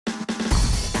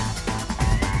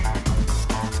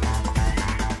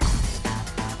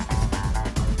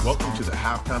to the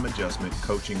Halftime Adjustment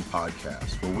Coaching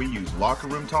Podcast, where we use locker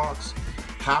room talks,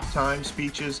 halftime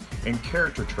speeches, and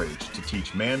character traits to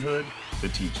teach manhood, to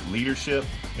teach leadership,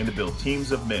 and to build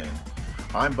teams of men.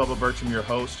 I'm Bubba Bertram, your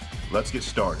host. Let's get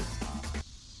started.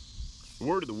 The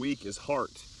word of the week is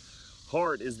heart.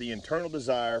 Heart is the internal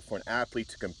desire for an athlete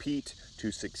to compete,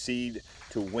 to succeed,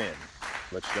 to win.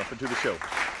 Let's jump into the show.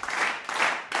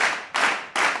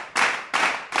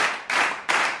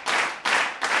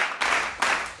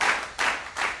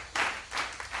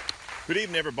 Good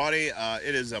evening, everybody.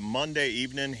 It is a Monday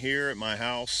evening here at my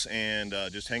house, and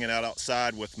just hanging out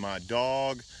outside with my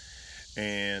dog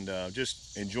and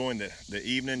just enjoying the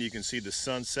evening. You can see the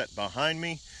sunset behind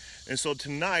me. And so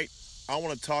tonight, I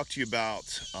want to talk to you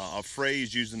about a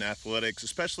phrase used in athletics,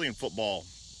 especially in football.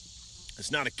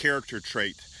 It's not a character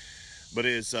trait, but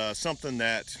it is something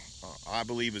that I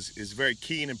believe is very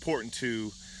key and important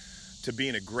to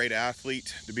being a great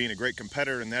athlete, to being a great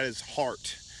competitor, and that is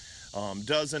heart.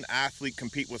 Does an athlete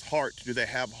compete with heart? Do they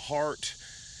have heart?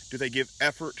 Do they give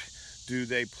effort? Do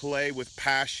they play with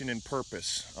passion and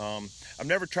purpose? I've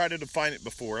never tried to define it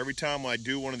before. Every time I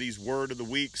do one of these word of the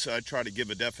weeks, I try to give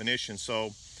a definition.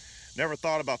 So never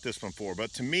thought about this before.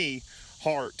 But to me,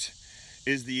 heart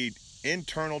is the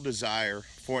internal desire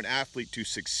for an athlete to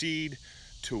succeed,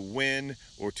 to win,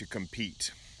 or to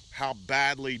compete. How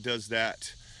badly does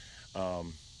that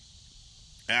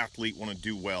athlete want to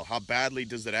do well? How badly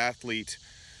does that athlete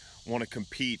want to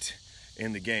compete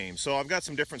in the game? So I've got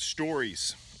some different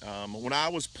stories. When I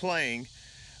was playing,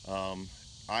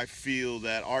 I feel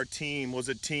that our team was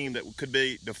a team that could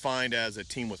be defined as a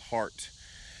team with heart.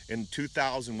 In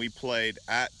 2000, we played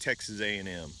at Texas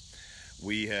A&M.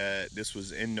 This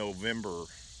was in November.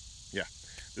 Yeah,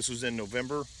 this was in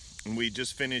November, and we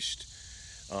just finished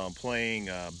playing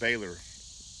Baylor.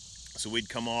 So we'd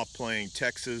come off playing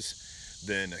Texas,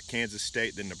 then Kansas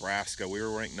State, then Nebraska. We were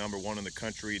ranked number 1 in the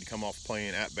country to come off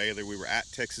playing at Baylor. We were at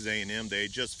Texas A&M. They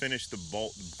had just finished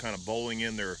kind of bowling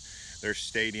in their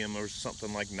stadium. There was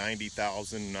something like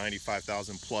 90,000,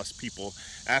 95,000 plus people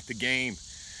at the game.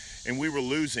 And we were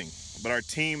losing, but our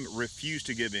team refused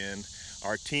to give in.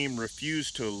 Our team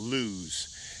refused to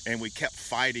lose, and we kept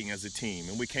fighting as a team.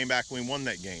 And we came back and we won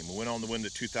that game. We went on to win the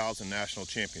 2000 National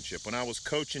Championship. When I was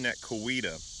coaching at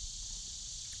Coweta,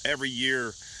 every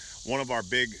year, one of our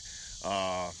big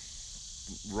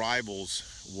rivals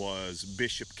was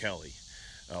Bishop Kelly,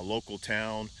 a local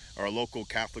town, or a local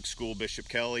Catholic school, Bishop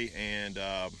Kelly. And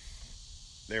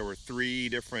there were 3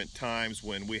 different times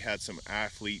when we had some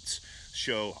athletes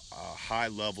show a high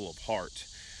level of heart.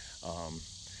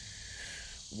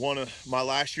 One of my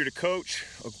last year to coach,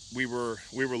 we were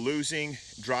losing,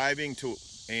 driving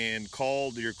and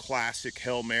called your classic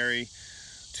Hail Mary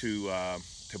to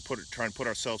try and put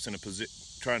ourselves in a position,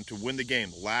 trying to win the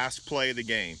game. Last play of the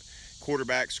game,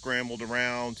 quarterback scrambled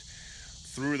around,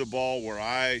 threw the ball where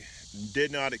I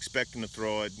did not expect him to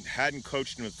throw it, hadn't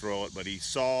coached him to throw it, but he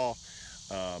saw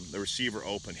the receiver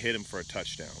open, hit him for a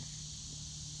touchdown.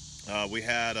 We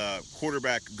had a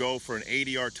quarterback go for an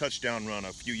 80-yard touchdown run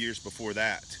a few years before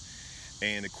that,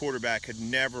 and the quarterback had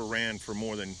never ran for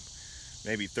more than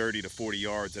maybe 30 to 40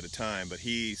 yards at a time, but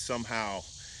he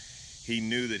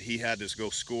knew that he had to go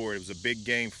score. It was a big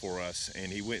game for us,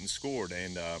 and he went and scored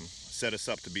and set us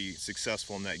up to be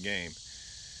successful in that game.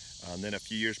 And then a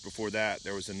few years before that,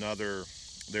 there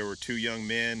were 2 young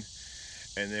men,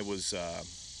 and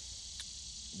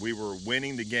we were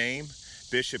winning the game.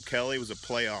 Bishop Kelly was a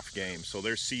playoff game, so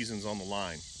their season's on the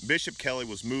line. Bishop Kelly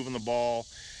was moving the ball.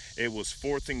 It was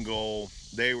 4th and goal.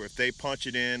 If they punch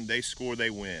it in, they score, they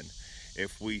win.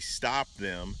 If we stop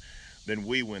them, then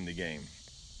we win the game.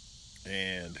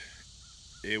 And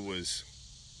it was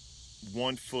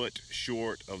 1 foot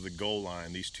short of the goal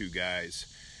line. These 2 guys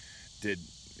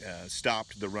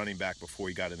stopped the running back before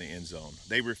he got in the end zone.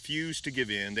 They refused to give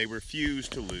in. They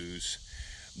refused to lose.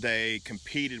 They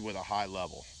competed with a high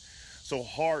level. So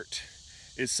heart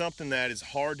is something that is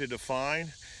hard to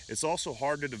define. It's also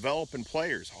hard to develop in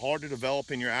players, hard to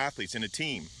develop in your athletes, in a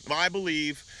team. I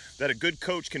believe that a good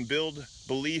coach can build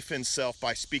belief in self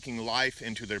by speaking life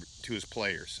into his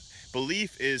players.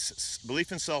 Belief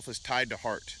in self is tied to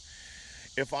heart.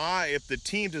 If the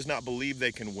team does not believe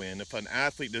they can win, if an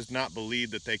athlete does not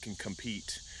believe that they can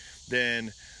compete,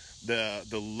 then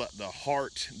the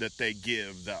heart that they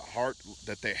give, the heart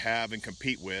that they have and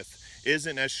compete with,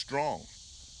 isn't as strong.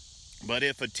 But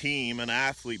if a team, an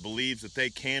athlete believes that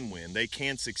they can win, they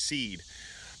can succeed,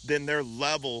 then their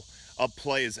level of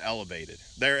play is elevated.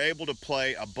 They're able to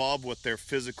play above what their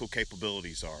physical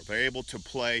capabilities are. They're able to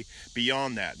play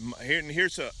beyond that.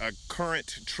 Here's a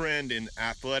current trend in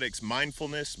athletics: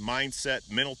 mindfulness,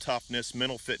 mindset, mental toughness,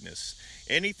 mental fitness.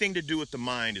 Anything to do with the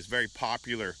mind is very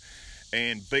popular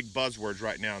and big buzzwords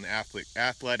right now in the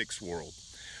athletics world.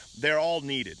 They're all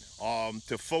needed.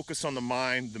 To focus on the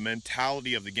mind, the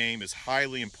mentality of the game is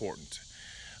highly important.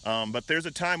 But there's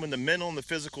a time when the mental and the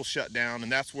physical shut down,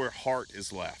 and that's where heart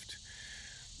is left.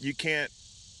 You can't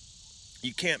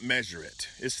measure it.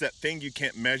 It's that thing you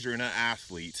can't measure in an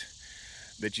athlete,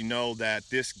 that you know that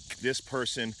this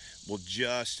person will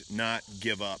just not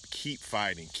give up. Keep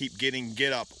fighting.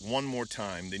 Get up one more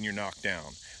time, then you're knocked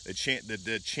down.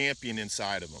 The champion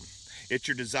inside of them. It's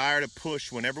your desire to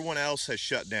push when everyone else has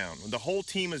shut down. When the whole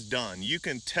team is done, you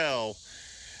can tell.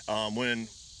 When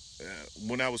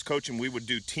I was coaching, we would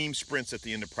do team sprints at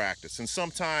the end of practice, and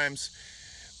sometimes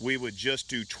we would just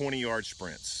do 20-yard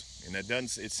sprints. And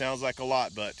it sounds like a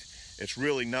lot, but it's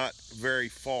really not very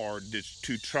far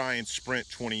to try and sprint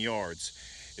 20 yards.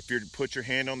 If you're to put your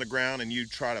hand on the ground and you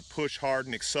try to push hard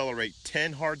and accelerate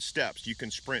 10 hard steps, you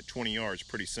can sprint 20 yards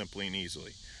pretty simply and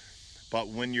easily. But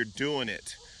when you're doing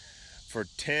it for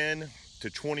 10 to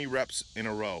 20 reps in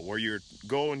a row, where you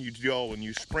go and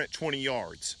you sprint 20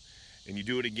 yards and you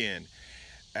do it again,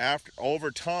 over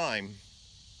time,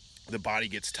 the body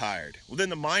gets tired. Well, then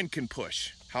the mind can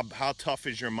push. How tough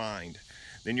is your mind?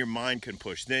 Then your mind can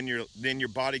push. Then your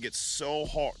body gets so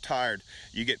tired,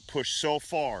 you get pushed so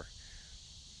far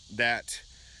that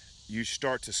you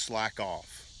start to slack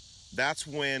off. That's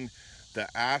when the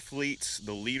athletes,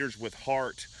 the leaders with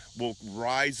heart, will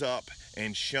rise up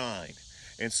and shine.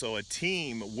 And so a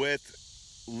team with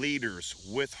leaders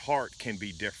with heart can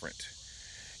be different.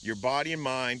 Your body and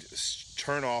mind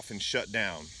turn off and shut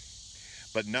down.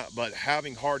 But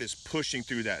having heart is pushing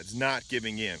through that. It's not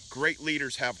giving in. Great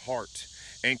leaders have heart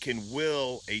and can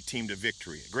will a team to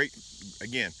victory.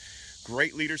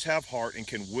 Great leaders have heart and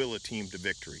can will a team to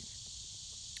victory.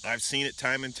 I've seen it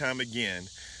time and time again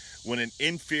when an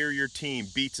inferior team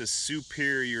beats a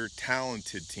superior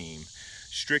talented team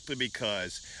strictly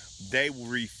because they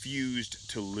refused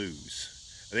to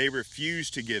lose. They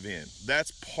refused to give in.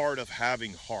 That's part of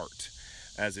having heart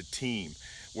as a team,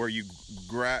 where you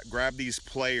grab these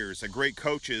players. Great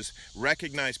coaches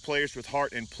recognize players with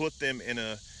heart and put them in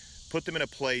a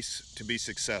place to be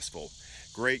successful.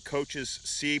 Great coaches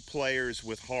see players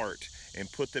with heart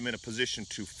and put them in a position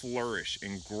to flourish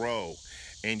and grow.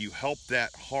 And you help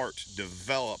that heart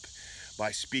develop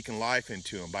by speaking life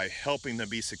into them, by helping them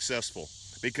be successful.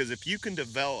 Because if you can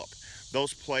develop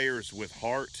those players with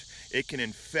heart, it can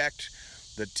infect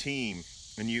the team.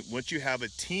 And once you have a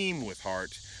team with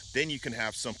heart, then you can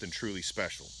have something truly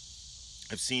special.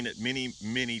 I've seen it many,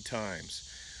 many times.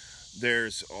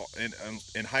 There's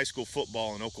in high school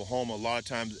football in Oklahoma, a lot of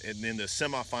times, and in the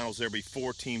semifinals, there'll be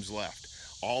 4 teams left.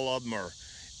 All of them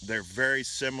they're very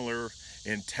similar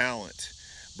in talent,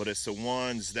 but it's the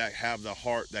ones that have the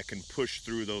heart that can push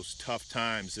through those tough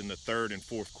times in the third and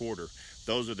fourth quarter.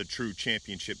 Those are the true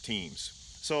championship teams.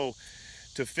 So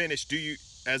to finish, do you,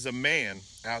 as a man,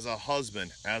 as a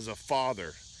husband, as a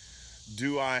father,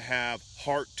 do I have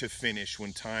heart to finish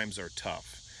when times are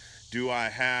tough? Do I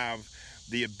have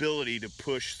the ability to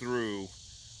push through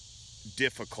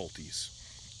difficulties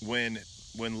when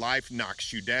life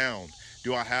knocks you down?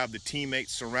 Do I have the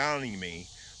teammates surrounding me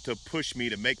to push me,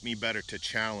 to make me better, to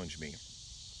challenge me?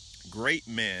 Great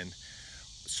men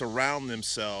surround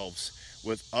themselves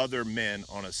with other men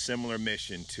on a similar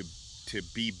mission to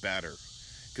be better,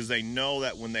 because they know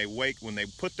that when they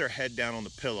put their head down on the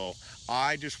pillow,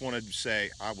 I just wanted to say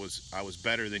I was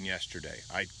better than yesterday.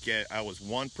 I was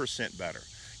 1% better.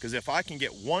 Because if I can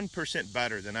get 1%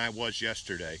 better than I was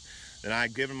yesterday, then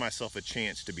I've given myself a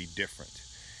chance to be different.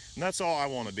 And that's all I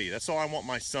want to be. That's all I want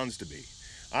my sons to be.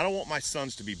 I don't want my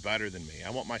sons to be better than me.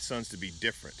 I want my sons to be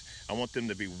different. I want them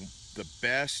to be the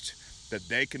best that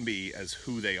they can be as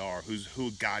who they are,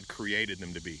 who God created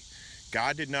them to be.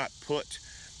 God did not put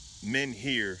men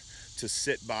here to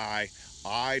sit by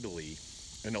idly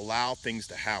and allow things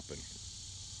to happen.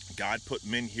 God put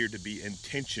men here to be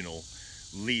intentional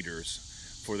leaders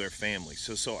for their family.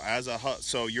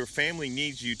 So your family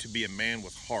needs you to be a man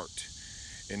with heart,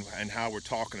 and how we're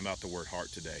talking about the word heart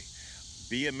today.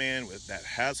 Be a man that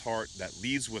has heart, that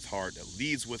leads with heart, that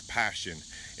leads with passion,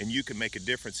 and you can make a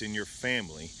difference in your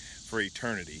family for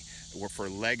eternity, or for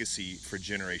legacy for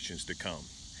generations to come.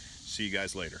 See you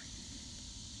guys later.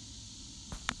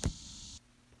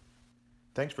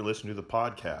 Thanks for listening to the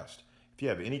podcast. If you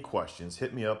have any questions,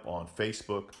 hit me up on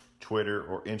Facebook, Twitter,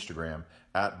 or Instagram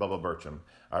at Bubba Bertram.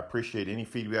 I appreciate any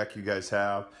feedback you guys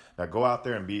have. Now go out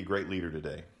there and be a great leader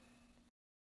today.